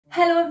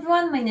Hello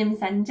everyone, my name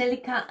is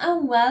Angelica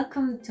and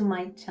welcome to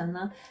my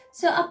channel.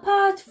 So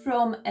apart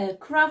from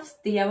crafts,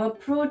 DIY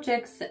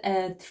projects,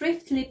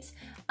 thrift lips,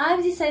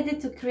 I've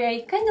decided to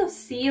create kind of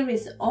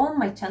series on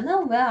my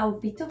channel where I'll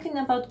be talking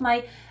about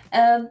my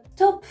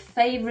top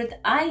favorite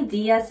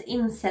ideas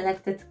in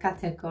selected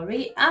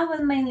category. I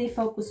will mainly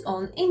focus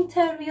on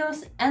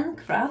interiors and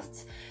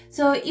crafts.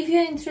 So if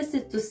you're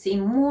interested to see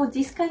more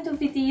these kind of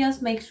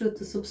videos, make sure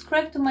to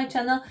subscribe to my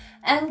channel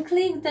and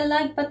click the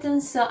like button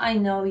so I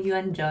know you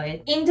enjoy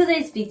it. In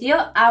today's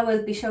video, I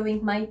will be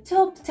showing my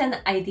top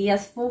 10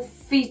 ideas for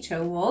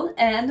feature wall,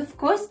 and of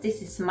course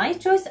this is my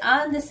choice.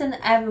 I understand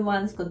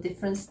everyone's got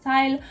different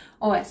style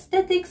or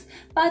aesthetics,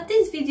 but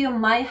this video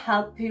might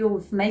help you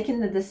with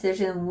making the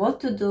decision what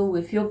to do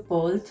with your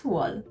bold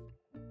wall.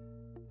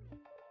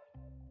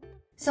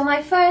 So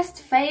my first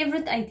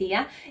favorite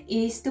idea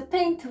is to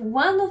paint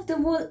one of the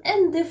wall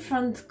in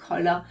different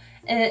color.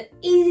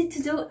 Easy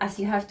to do as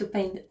you have to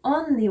paint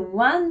only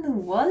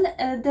one wall.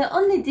 The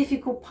only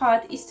difficult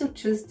part is to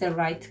choose the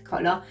right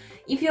color.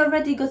 If you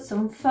already got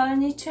some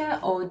furniture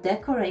or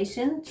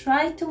decoration,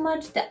 try to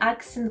match the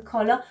accent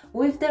color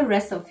with the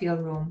rest of your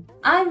room.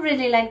 I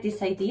really like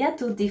this idea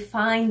to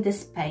define the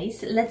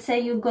space. Let's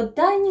say you got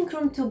dining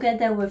room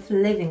together with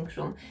living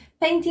room.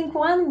 Painting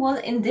one wall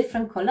in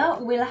different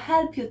color will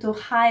help you to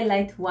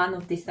highlight one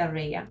of this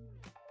area.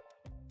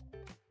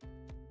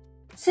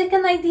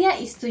 Second idea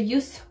is to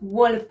use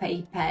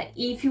wallpaper.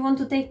 If you want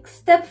to take a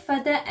step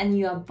further and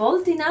you are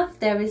bold enough,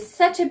 there is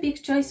such a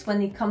big choice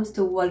when it comes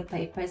to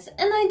wallpapers.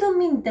 And I don't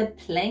mean the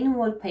plain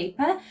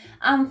wallpaper,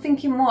 I'm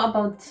thinking more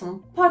about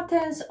some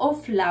patterns or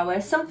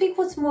flowers, something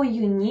what's more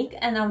unique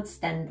and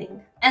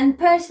outstanding. And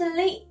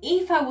personally,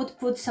 if I would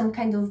put some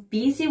kind of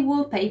busy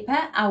wallpaper,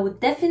 I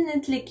would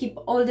definitely keep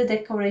all the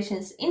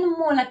decorations in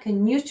more like a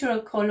neutral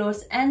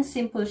colors and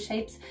simple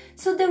shapes,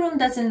 so the room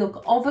doesn't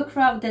look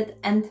overcrowded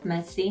and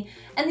messy.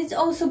 And it's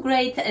also a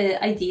great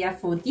idea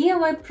for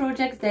DIY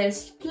projects.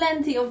 There's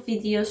plenty of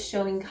videos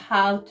showing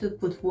how to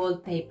put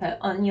wallpaper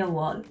on your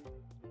wall.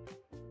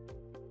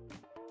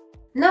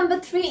 Number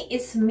 3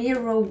 is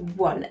mirror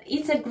wall.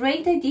 It's a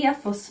great idea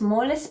for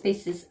smaller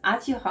spaces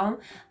at your home,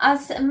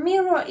 as a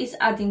mirror is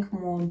adding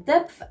more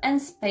depth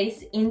and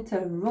space into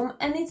a room,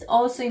 and it's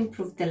also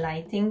improved the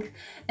lighting.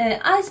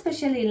 I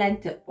especially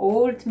like the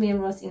old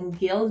mirrors in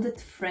gilded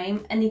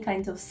frame, any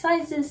kind of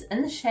sizes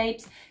and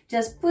shapes.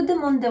 Just put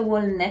them on the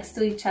wall next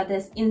to each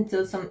other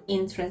into some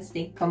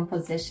interesting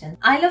composition.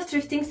 I love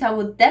thrifting, so I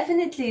would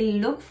definitely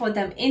look for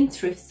them in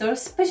thrift stores,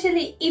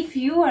 especially if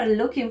you are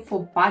looking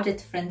for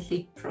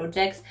budget-friendly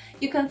projects.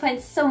 You can find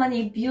so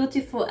many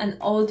beautiful and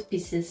old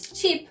pieces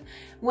cheap,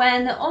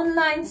 when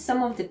online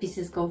some of the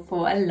pieces go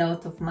for a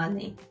lot of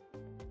money.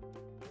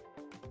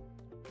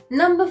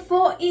 Number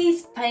 4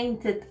 is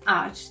painted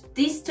arch.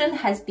 This trend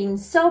has been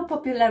so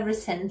popular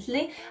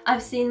recently.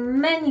 I've seen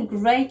many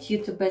great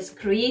YouTubers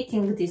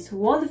creating this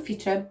wall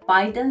feature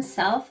by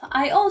themselves.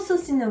 I also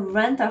seen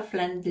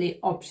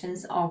renter-friendly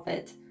options of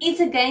it. It's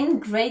again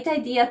great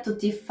idea to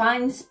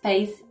define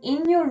space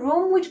in your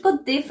room which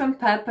got different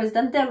purpose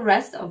than the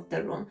rest of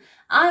the room.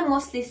 I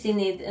mostly seen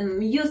it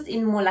used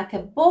in more like a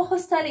boho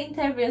style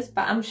interiors,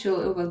 but I'm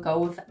sure it will go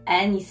with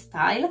any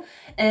style.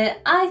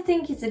 I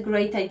think it's a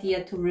great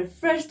idea to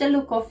refresh the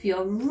look of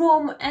your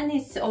room, and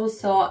it's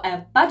also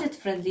a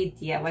budget-friendly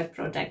DIY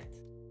project.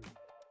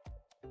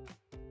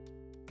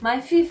 My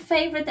fifth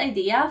favorite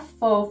idea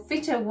for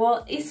feature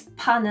wall is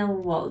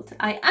panel wall.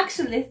 I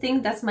actually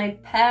think that's my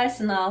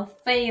personal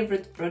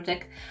favorite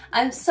project.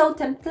 I'm so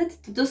tempted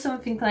to do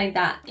something like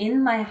that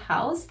in my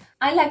house.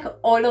 I like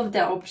all of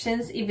the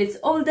options, if it's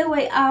all the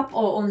way up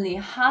or only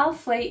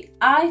halfway.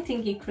 I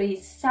think it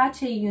creates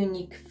such a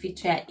unique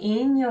feature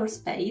in your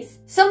space.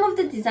 Some of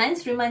the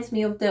designs reminds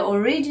me of the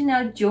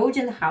original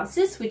Georgian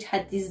houses which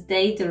had this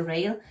dado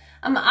rail.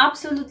 I'm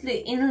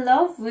absolutely in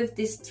love with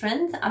this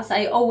trend, as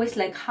I always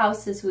like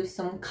houses with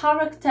some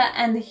character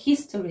and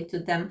history to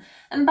them.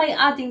 And by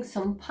adding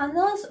some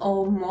panels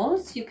or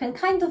molds, you can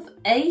kind of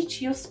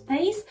age your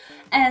space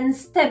and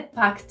step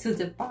back to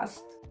the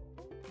past.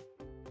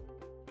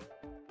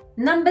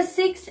 Number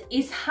 6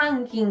 is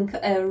hanging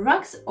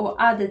rugs or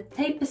other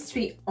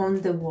tapestry on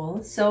the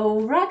wall.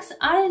 So rugs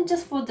aren't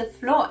just for the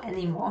floor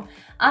anymore.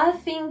 I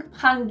think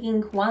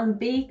hanging one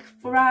big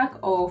rug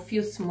or a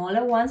few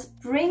smaller ones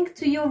bring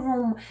to your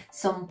room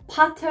some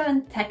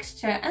pattern,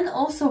 texture and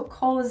also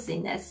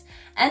coziness.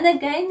 And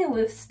again,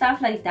 with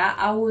stuff like that,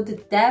 I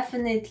would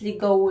definitely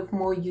go with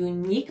more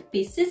unique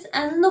pieces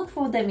and look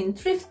for them in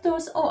thrift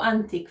stores or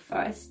antique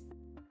fairs.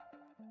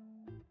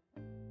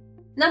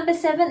 Number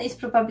 7 is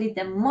probably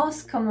the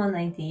most common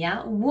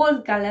idea. Wall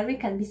gallery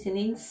can be seen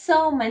in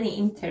so many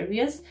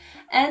interiors,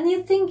 and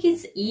you think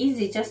it's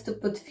easy just to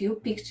put few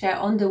pictures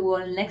on the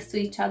wall next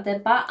to each other,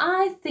 but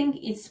I think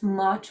it's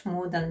much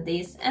more than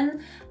this,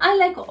 and I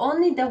like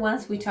only the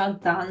ones which are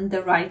done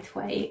the right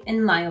way,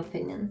 in my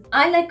opinion.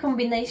 I like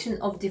combination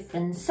of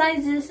different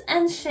sizes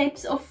and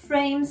shapes of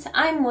frames.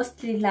 I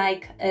mostly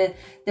like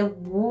the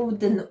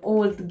wooden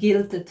old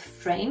gilded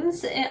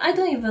frames. I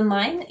don't even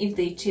mind if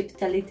they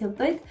chipped a little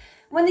bit.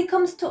 When it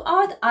comes to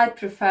art, I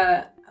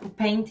prefer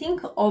painting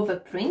over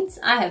prints.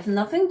 I have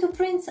nothing to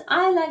print,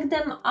 I like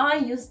them, I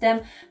use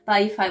them,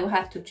 but if I would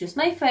have to choose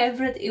my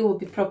favorite, it would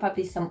be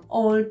probably some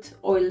old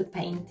oil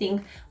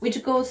painting,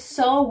 which goes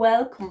so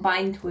well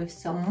combined with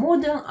some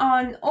modern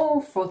art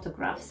or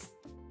photographs.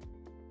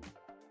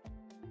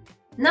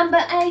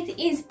 Number 8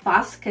 is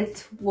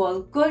basket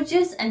wall.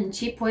 Gorgeous and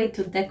cheap way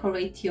to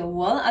decorate your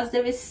wall, as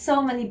there is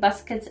so many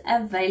baskets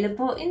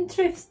available in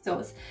thrift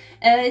stores.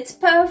 It's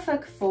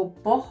perfect for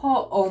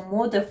boho or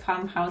modern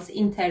farmhouse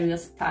interior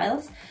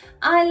styles.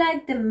 I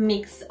like the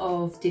mix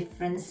of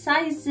different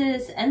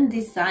sizes and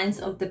designs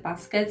of the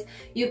baskets.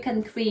 You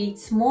can create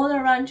small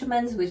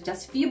arrangements with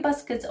just few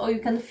baskets, or you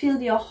can fill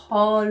your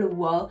whole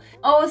wall.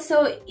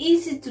 Also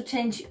easy to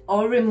change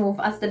or remove,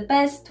 as the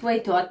best way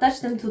to attach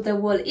them to the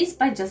wall is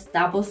by just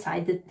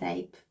double-sided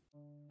tape.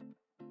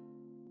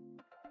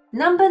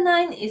 Number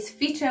 9 is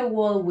feature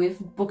wall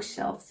with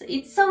bookshelves.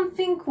 It's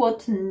something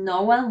what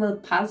no one will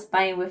pass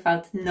by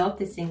without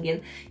noticing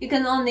it. You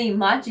can only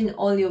imagine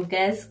all your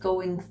guests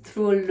going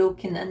through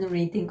looking and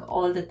reading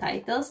all the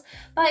titles,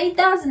 but it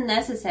doesn't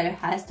necessarily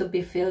have to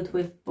be filled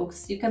with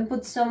books. You can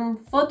put some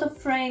photo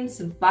frames,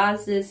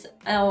 vases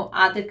or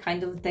other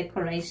kind of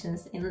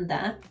decorations in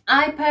there.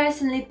 I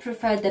personally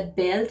prefer the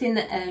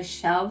built-in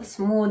shelves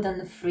more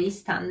than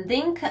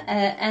freestanding,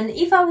 and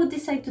if I would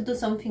decide to do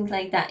something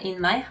like that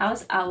in my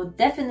house, I would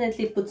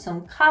definitely put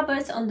some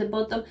cupboards on the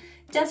bottom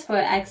just for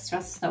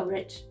extra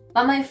storage.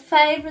 But my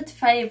favorite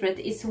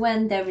is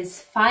when there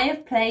is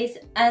fireplace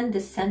and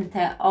the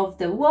center of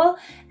the wall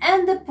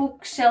and the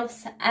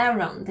bookshelves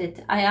around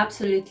it. I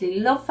absolutely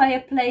love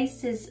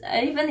fireplaces,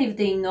 even if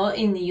they're not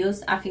in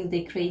use. I think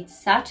they create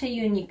such a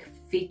unique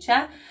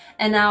feature,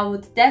 and I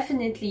would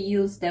definitely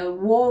use the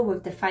wall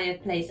with the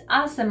fireplace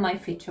as my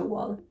feature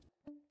wall.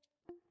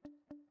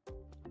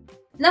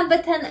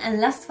 Number 10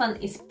 and last one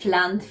is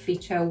plant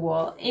feature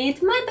wall.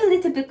 It might be a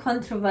little bit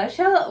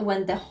controversial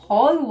when the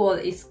whole wall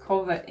is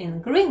covered in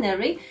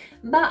greenery,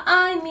 but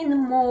I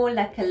mean more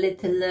like a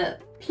little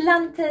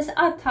planters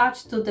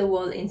attached to the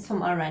wall in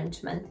some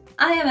arrangement.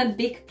 I am a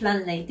big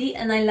plant lady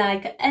and I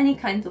like any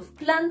kind of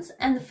plants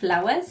and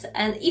flowers,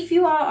 and if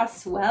you are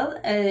as well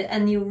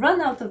and you run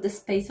out of the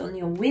space on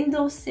your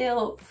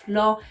windowsill,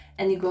 floor,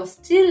 and you got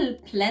still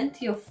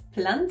plenty of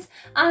plants,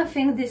 I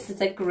think this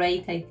is a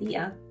great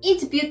idea.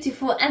 It's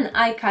beautiful and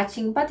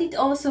eye-catching, but it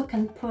also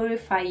can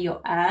purify your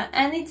air,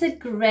 and it's a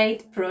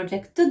great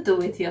project to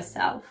do it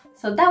yourself.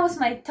 So that was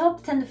my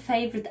top 10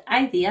 favorite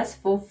ideas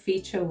for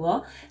feature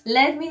wall.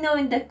 Let me know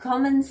in the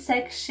comment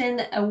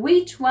section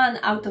which one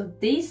out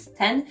of these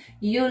 10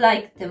 you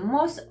like the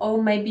most,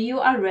 or maybe you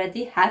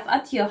already have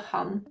at your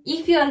home.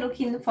 If you are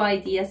looking for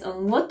ideas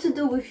on what to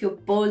do with your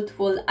bold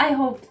wall, I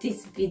hope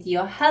this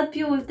video helped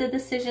you with the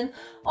decision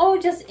or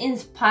just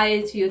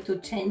inspired you to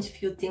change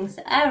few things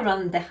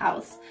around the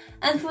house.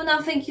 And for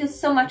now, thank you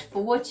so much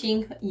for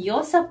watching,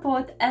 your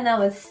support, and I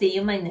will see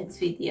you in my next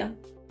video.